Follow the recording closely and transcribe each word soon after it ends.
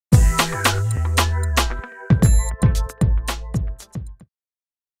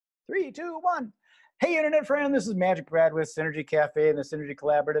Three, two, one. Hey, internet friend, this is MagicBrad with SynergyCafe and the Synergy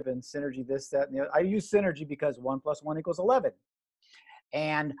Collaborative and Synergy this, that, and the other. I use Synergy because 1 + 1 = 11.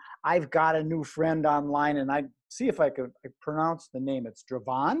 And I've got a new friend online, and I see if I could pronounce the name. It's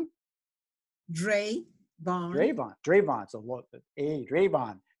Dravon. Dravon. Dravon. So what?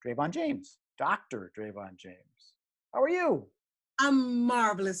 Dravon James. Dr. Dravon James. How are you? I'm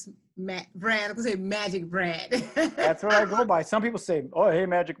marvelous, Brad. I'm gonna say Magic Brad. That's what I go by. Some people say, "Oh, hey,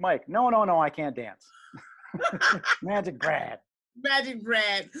 Magic Mike." No, I can't dance. Magic Brad. Magic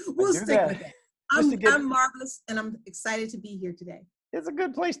Brad. We'll stick with that. I'm marvelous, and I'm excited to be here today. It's a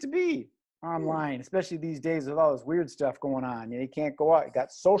good place to be online, especially these days with all this weird stuff going on. You can't go out. You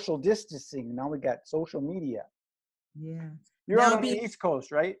got social distancing. Now we got social media. Yeah. You're out on the East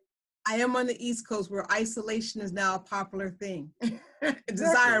Coast, right? I am on the East Coast where isolation is now a popular thing.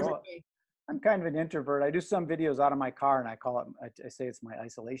 Desirable. Well, I'm kind of an introvert. I do some videos out of my car, and I call it, I say it's my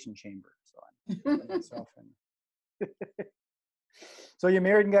isolation chamber. So I'm putting myself in. So you're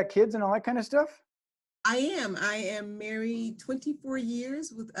married and got kids and all that kind of stuff? I am married 24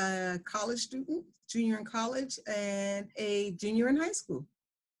 years with a college student, junior in college, and a junior in high school.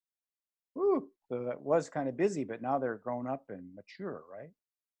 Ooh, so that was kind of busy, but now they're grown up and mature, right?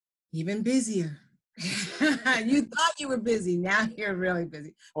 Even busier. You thought you were busy. Now you're really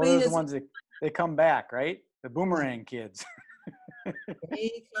busy. Well, those are the ones that they come back, right? The boomerang kids.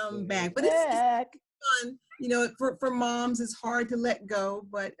 They come back. But it's fun. You know, for moms, it's hard to let go,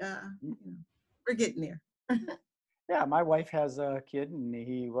 but you know, we're getting there. Yeah, my wife has a kid, and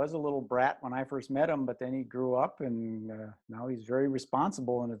he was a little brat when I first met him, but then he grew up, and now he's very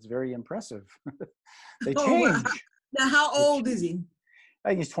responsible, and it's very impressive. They change. Wow. Now, how old is he? I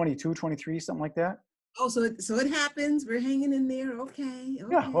think he's 22, 23, something like that. Oh, so it happens. We're hanging in there. Okay.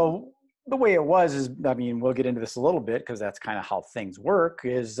 Yeah, well, the way it was is, I mean, we'll get into this a little bit because that's kind of how things work,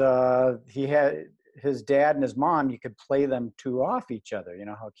 is he had his dad and his mom, you could play them two off each other. You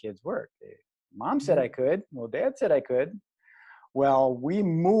know how kids work. Mom said I could. Well, Dad said I could. Well, we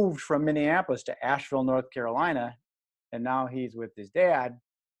moved from Minneapolis to Asheville, North Carolina, and now he's with his dad,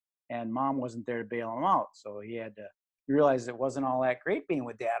 and Mom wasn't there to bail him out. So he had to realize it wasn't all that great being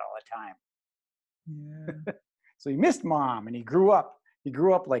with Dad all the time. Yeah. So he missed Mom, and he grew up. He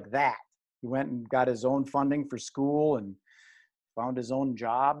grew up like that. He went and got his own funding for school and found his own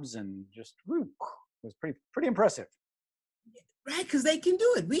jobs, and just it was pretty impressive. Right, because they can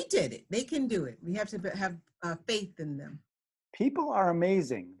do it. We did it. They can do it. We have to have faith in them. People are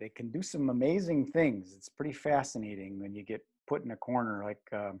amazing. They can do some amazing things. It's pretty fascinating when you get put in a corner. Like,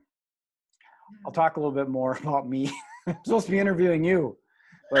 I'll talk a little bit more about me. I'm supposed to be interviewing you,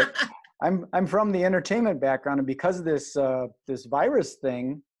 but I'm from the entertainment background, and because of this this virus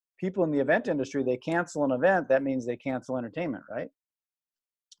thing, people in the event industry, they cancel an event. That means they cancel entertainment, right?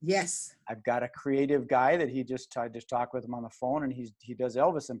 Yes. I've got a creative guy that I just talk with him on the phone, and he does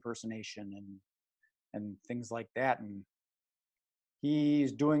Elvis impersonation and things like that. And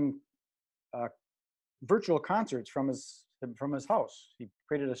he's doing virtual concerts from his house. He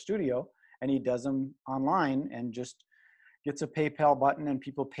created a studio, and he does them online and just gets a PayPal button, and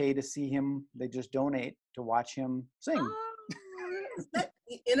people pay to see him. They just donate to watch him sing. Oh,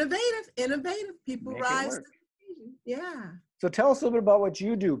 innovative. People rise to the occasion. Yeah. So tell us a little bit about what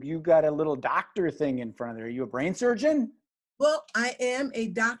you do. You got a little doctor thing in front of there. Are you a brain surgeon? Well, I am a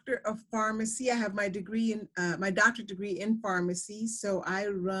doctor of pharmacy. I have my degree in my doctorate degree in pharmacy. So I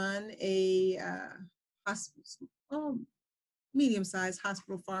run a medium-sized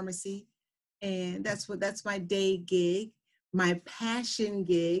hospital pharmacy, and that's my day gig. My passion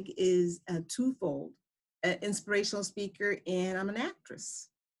gig is twofold: an inspirational speaker, and I'm an actress.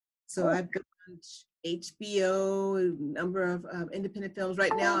 So I've been on HBO, a number of independent films.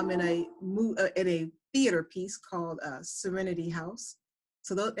 Right now, I'm in a theater piece called Serenity House.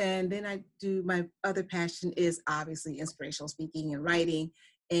 So, and then I do, my other passion is obviously inspirational speaking and writing.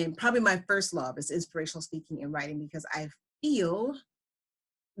 And probably my first love is inspirational speaking and writing, because I feel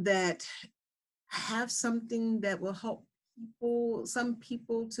that I have something that will help some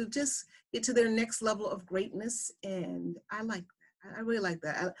people to just get to their next level of greatness. And I like that. I really like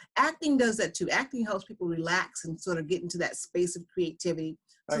that. Acting does that too. Acting helps people relax and sort of get into that space of creativity.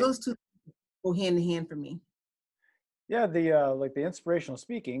 So those two go hand in hand for me. Yeah, like the inspirational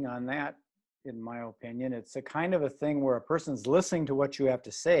speaking on that, in my opinion, it's a kind of a thing where a person's listening to what you have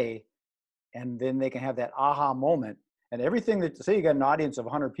to say, and then they can have that aha moment. And everything that, say you got an audience of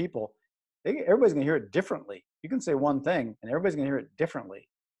 100 people, everybody's gonna hear it differently. You can say one thing, and everybody's gonna hear it differently.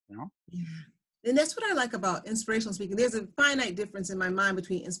 You know? Yeah. And that's what I like about inspirational speaking. There's a finite difference in my mind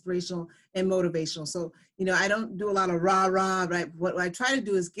between inspirational and motivational. So, I don't do a lot of rah rah, right? What I try to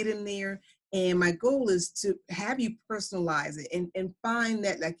do is get in there, and my goal is to have you personalize it and find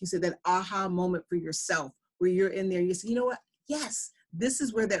that, like you said, that aha moment for yourself where you're in there. You say, you know what? Yes, this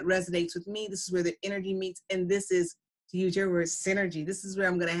is where that resonates with me. This is where the energy meets. And this is, to use your word, synergy. This is where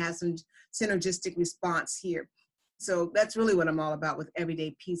I'm going to have some synergistic response here. So that's really what I'm all about with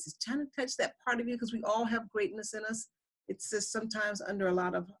Everyday Peace, is trying to touch that part of you, because we all have greatness in us. It's just sometimes under a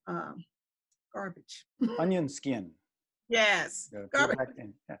lot of garbage. Onion skin. Yes. Garbage.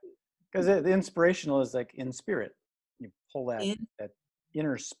 Because the inspirational is like in spirit. You pull that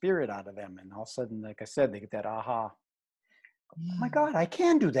inner spirit out of them, and all of a sudden, like I said, they get that aha. Oh my God, I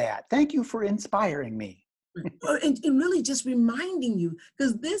can do that. Thank you for inspiring me. and really just reminding you,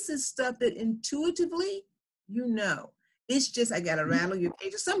 because this is stuff that intuitively, it's just, I got to rattle your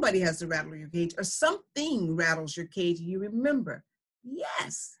cage, or somebody has to rattle your cage, or something rattles your cage. You remember,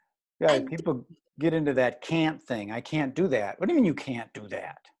 yes. Yeah, people get into that can't thing. I can't do that. What do you mean you can't do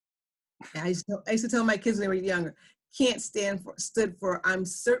that? I used to tell my kids when they were younger, can't stood for I'm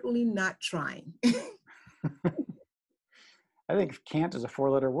certainly not trying. I think can't is a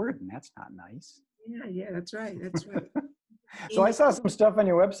 4-letter word, and that's not nice. Yeah, that's right. That's right. So I saw some stuff on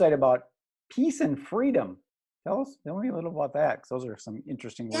your website about peace and freedom. Tell me a little about that, because those are some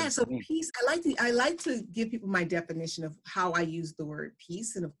interesting words. Yeah, so peace, I like to give people my definition of how I use the word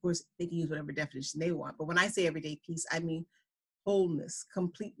peace. And of course, they can use whatever definition they want. But when I say everyday peace, I mean wholeness,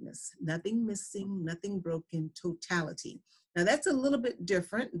 completeness, nothing missing, nothing broken, totality. Now that's a little bit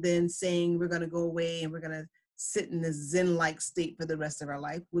different than saying we're going to go away and we're going to sit in this Zen-like state for the rest of our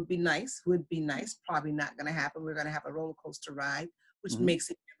life. Would be nice, probably not going to happen. We're going to have a roller coaster ride, which makes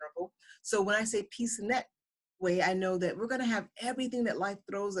it memorable. So when I say peace in that way, I know that we're going to have everything that life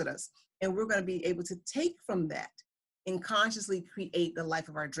throws at us, and we're going to be able to take from that and consciously create the life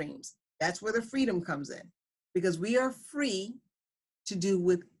of our dreams. That's where the freedom comes in, because we are free to do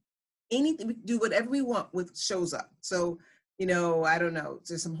with anything, we do whatever we want with shows up. So, I don't know,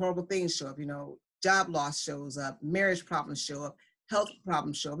 there's some horrible things show up, job loss shows up, marriage problems show up, health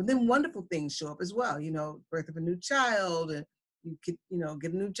problems show up, and then wonderful things show up as well, birth of a new child, and you could,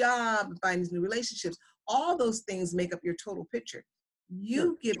 get a new job and find these new relationships. All those things make up your total picture.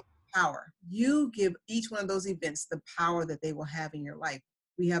 You give power. You give each one of those events the power that they will have in your life.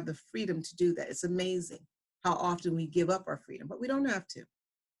 We have the freedom to do that. It's amazing how often we give up our freedom, but we don't have to.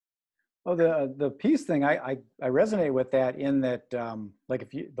 Oh, the peace thing, I resonate with that, in that, like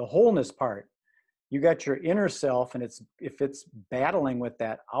the wholeness part, you got your inner self, and if it's battling with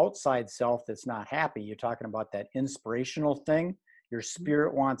that outside self that's not happy, you're talking about that inspirational thing. Your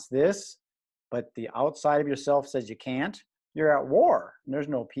spirit wants this, but the outside of yourself says you can't. You're at war, and there's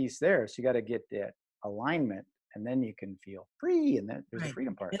no peace there. So you got to get that alignment, and then you can feel free, and then there's the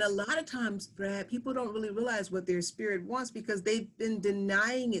freedom part. And a lot of times, Brad, people don't really realize what their spirit wants, because they've been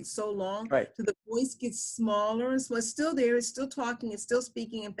denying it so long. Right. So the voice gets smaller, and so it's still there, it's still talking, it's still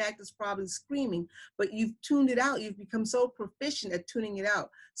speaking. In fact, it's probably screaming, but you've tuned it out. You've become so proficient at tuning it out.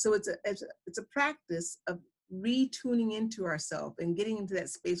 So it's a practice of retuning into ourselves and getting into that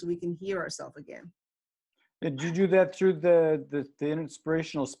space where we can hear ourselves again. Did you do that through the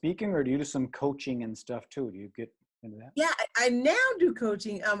inspirational speaking, or do you do some coaching and stuff too? Do you get into that? Yeah, I now do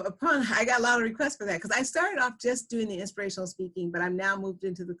coaching. I got a lot of requests for that, because I started off just doing the inspirational speaking, but I'm now moved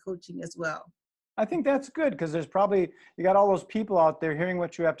into the coaching as well. I think that's good, because there's probably, you got all those people out there hearing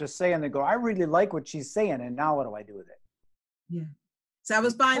what you have to say, and they go, I really like what she's saying, and now what do I do with it? Yeah. So I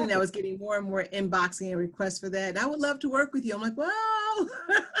was finding I was getting more and more inboxing and requests for that. And I would love to work with you. I'm like, well,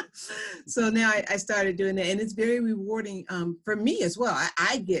 so now I started doing that, and it's very rewarding for me as well.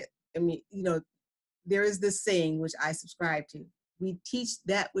 There is this saying, which I subscribe to: we teach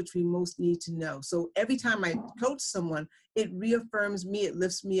that which we most need to know. So every time I coach someone, it reaffirms me, it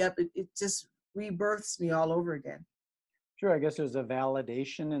lifts me up, it just rebirths me all over again. Sure, I guess there's a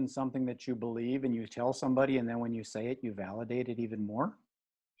validation in something that you believe, and you tell somebody, and then when you say it, you validate it even more.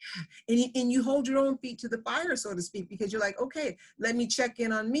 And you hold your own feet to the fire, so to speak, because you're like, okay, let me check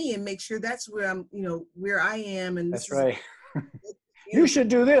in on me and make sure that's where I'm, where I am. And that's right. You should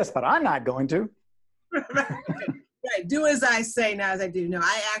do this, but I'm not going to. Right. Do as I say, not as I do. No,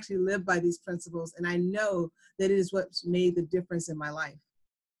 I actually live by these principles, and I know that it is what's made the difference in my life.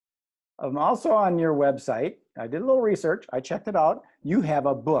 Also on your website, I did a little research. I checked it out. You have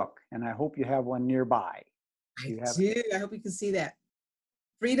a book, and I hope you have one nearby. I do. I hope you can see that.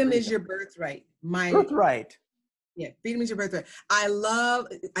 Freedom is your birthright. Birthright. Yeah, freedom is your birthright. I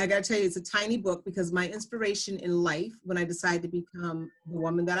got to tell you, it's a tiny book, because my inspiration in life, when I decided to become the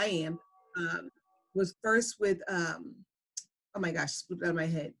woman that I am, was first with, oh my gosh, slipped out of my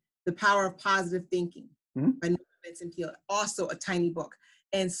head, The Power of Positive Thinking Hmm. by Norman Vincent Peale, also a tiny book.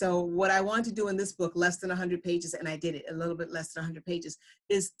 And so what I wanted to do in this book, less than 100 pages, and I did it, a little bit less than 100 pages,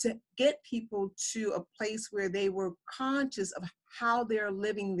 is to get people to a place where they were conscious of how they're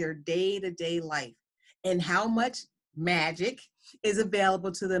living their day-to-day life and how much magic is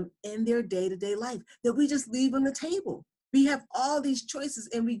available to them in their day-to-day life that we just leave on the table. We have all these choices,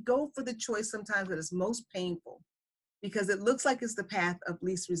 and we go for the choice sometimes that is most painful, because it looks like it's the path of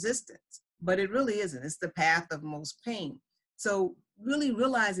least resistance, but it really isn't. It's the path of most pain. So really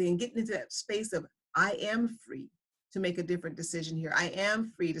realizing and getting into that space of, I am free to make a different decision here. I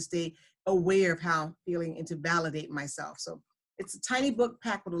am free to stay aware of how I'm feeling and to validate myself. So it's a tiny book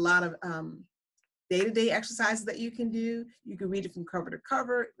packed with a lot of day-to-day exercises that you can do. You can read it from cover to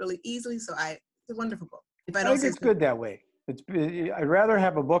cover really easily. So it's a wonderful book. If I I don't think say it's so. good that way. I'd rather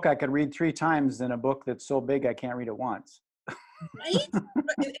have a book I could read 3 times than a book that's so big I can't read it once. Right? And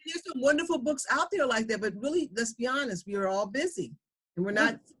there's some wonderful books out there like that, but really, let's be honest, we are all busy and we're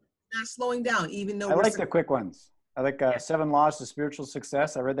Yeah. not slowing down, even though I we're like the quick ones. I like yeah. 7 Laws to Spiritual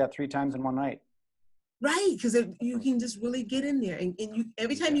Success. I read that 3 times in one night. Right, because you can just really get in there, and you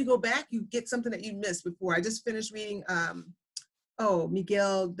every time you go back, you get something that you missed before. I just finished reading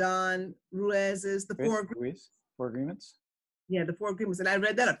Miguel Don Ruiz's The Four Agreements. Ruiz, Four Agreements. Yeah, The Four Agreements, and I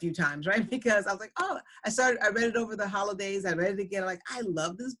read that a few times, right? Because I was like, oh, I read it over the holidays. I read it again. I'm like, I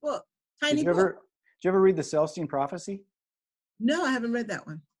love this book. Tiny book. Did you ever read the Celestine Prophecy? No, I haven't read that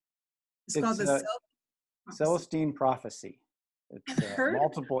one. It's called It's the Self Prophecy. Celestine Prophecy. I've It's heard of it.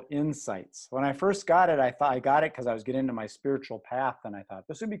 multiple insights. When I first got it, I thought I got it because I was getting into my spiritual path, and I thought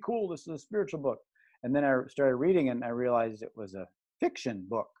this would be cool. This is a spiritual book. And then I started reading it, and I realized it was a fiction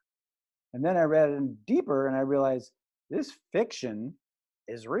book. And then I read it deeper, and I realized this fiction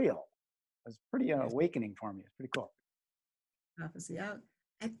is real. It was pretty awakening for me. It's pretty cool. Prophecy.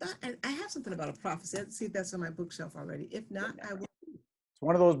 I thought I have something about a prophecy. Let's see if that's on my bookshelf already. If not, I will. It's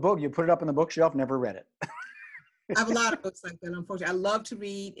one of those books you put it up on the bookshelf, never read it. I have a lot of books like that, unfortunately. I love to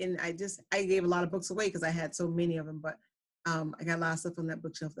read, and I gave a lot of books away because I had so many of them, but I got a lot of stuff on that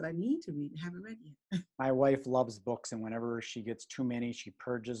bookshelf that I need to read and haven't read yet. My wife loves books, and whenever she gets too many, she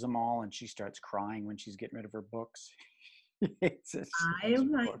purges them all, and she starts crying when she's getting rid of her books. She I loves her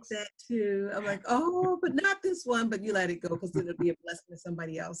am like books. that too. I'm like, oh, but not this one, but you let it go because it'll be a blessing to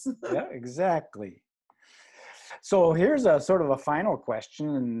somebody else. Yeah, exactly. So here's a sort of a final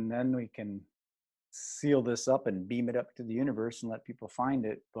question, and then we can seal this up and beam it up to the universe and let people find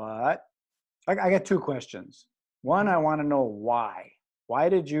it. But I got 2 questions. One, I want to know why. Why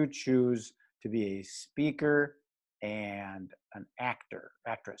did you choose to be a speaker and an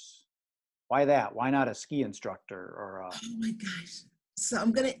actress? Why that? Why not a ski instructor or a... Oh my gosh. So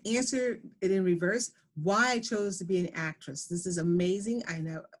I'm going to answer it in reverse. Why I chose to be an actress. This is amazing. I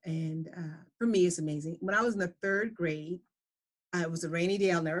know. And for me, it's amazing. When I was in the 3rd grade, it was a rainy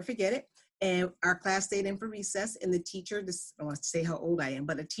day. I'll never forget it. And our class stayed in for recess. And the teacher, I don't want to say how old I am,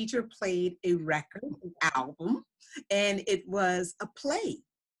 but a teacher played a record, an album, and it was a play.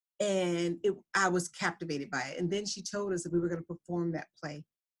 And I was captivated by it. And then she told us that we were going to perform that play.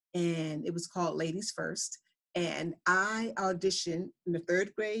 And it was called Ladies First. And I auditioned in the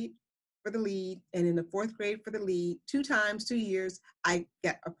 3rd grade for the lead and in the 4th grade for the lead. 2 times, 2 years, I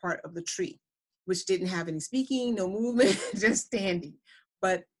got a part of the tree, which didn't have any speaking, no movement, just standing.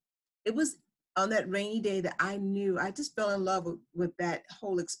 But it was on that rainy day that I knew, I just fell in love with that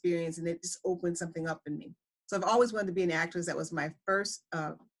whole experience, and it just opened something up in me. So I've always wanted to be an actress. That was my first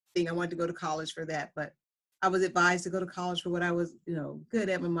thing. I wanted to go to college for that, but I was advised to go to college for what I was, good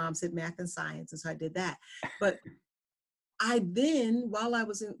at. My mom said math and science, and so I did that. But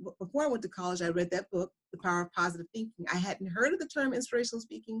before I went to college, I read that book, The Power of Positive Thinking. I hadn't heard of the term inspirational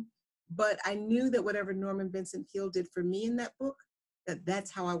speaking, but I knew that whatever Norman Vincent Peale did for me in that book,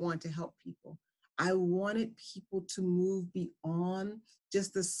 that's how I want to help people. I wanted people to move beyond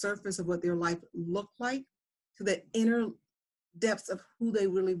just the surface of what their life looked like to the inner depths of who they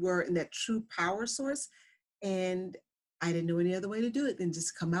really were and that true power source. And I didn't know any other way to do it than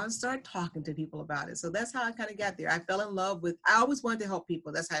just come out and start talking to people about it. So that's how I kind of got there. I fell in love with, I always wanted to help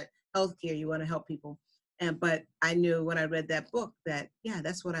people. That's how healthcare, you want to help people. But I knew when I read that book that, yeah,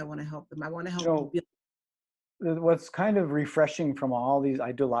 that's what I want to help them. I want to help people. What's kind of refreshing from all these,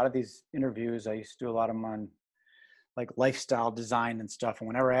 I do a lot of these interviews. I used to do a lot of them on like lifestyle design and stuff. And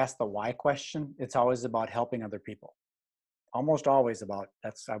whenever I ask the why question, it's always about helping other people. Almost always about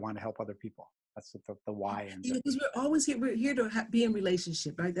I want to help other people. That's what the why ends up. Because we're always here. We're here to be in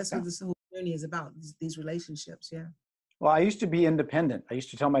relationship, right? That's Yeah. what this whole journey is about. These relationships, yeah. Well, I used to be independent. I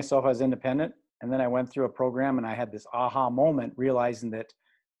used to tell myself I was independent. And then I went through a program and I had this aha moment realizing that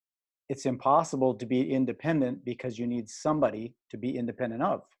it's impossible to be independent because you need somebody to be independent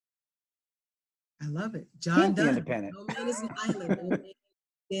of. I love it. John Can't be Donne. independent. No man is an island. No man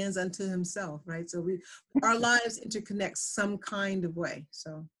stands unto himself, right? So our lives interconnect some kind of way.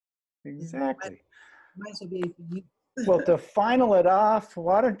 So yeah, Exactly. might as well be you. Well, to final it off,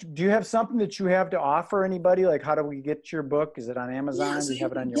 do you have something that you have to offer anybody? Like, how do we get your book? Is it on Yeah, Amazon? Do so you you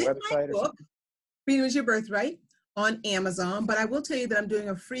have it on can your get my website or book, something? Freedom is Your Birthright, on Amazon. But I will tell you that I'm doing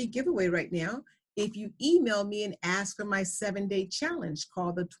a free giveaway right now. If you email me and ask for my 7-day challenge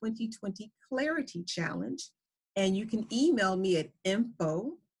called the 2020 Clarity Challenge, and you can email me at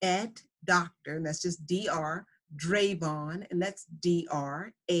info@Dr., and that's just Dr. Dravon, and that's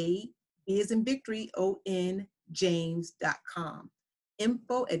D-R-A, B as in victory, O-N, James.com.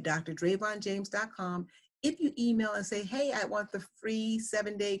 info@drdravonjames.com. If you email and say, hey, I want the free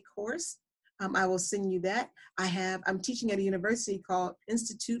 7-day course, I will send you that. I'm teaching at a university called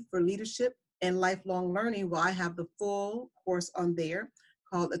Institute for Leadership and Lifelong Learning. Well, I have the full course on there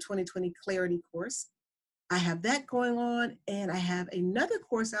called the 2020 Clarity course. I have that going on, and I have another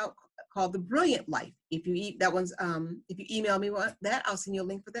course out called the Brilliant Life. If you if you email me that, I'll send you a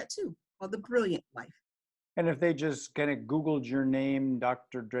link for that too, called the Brilliant Life. And if they just kind of Googled your name,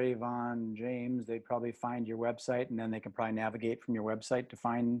 Dr. Dravon James, they'd probably find your website, and then they can probably navigate from your website to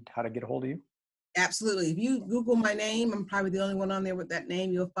find how to get a hold of you. Absolutely. If you Google my name, I'm probably the only one on there with that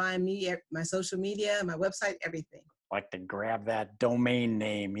name. You'll find me, my social media, my website, everything. Like to grab that domain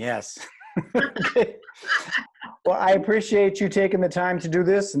name. Yes. Okay. Well, I appreciate you taking the time to do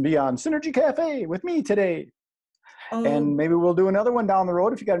this and be on Synergy Cafe with me today. Oh, And maybe we'll do another one down the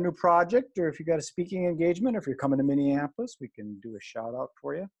road. If you got a new project or if you got a speaking engagement, or if you're coming to Minneapolis, we can do a shout out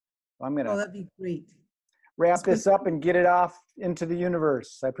for you. I'm going to that'd be great. wrap this up and get it off into the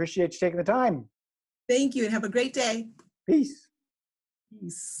universe. I appreciate you taking the time. Thank you and have a great day. Peace.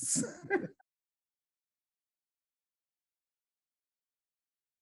 Peace.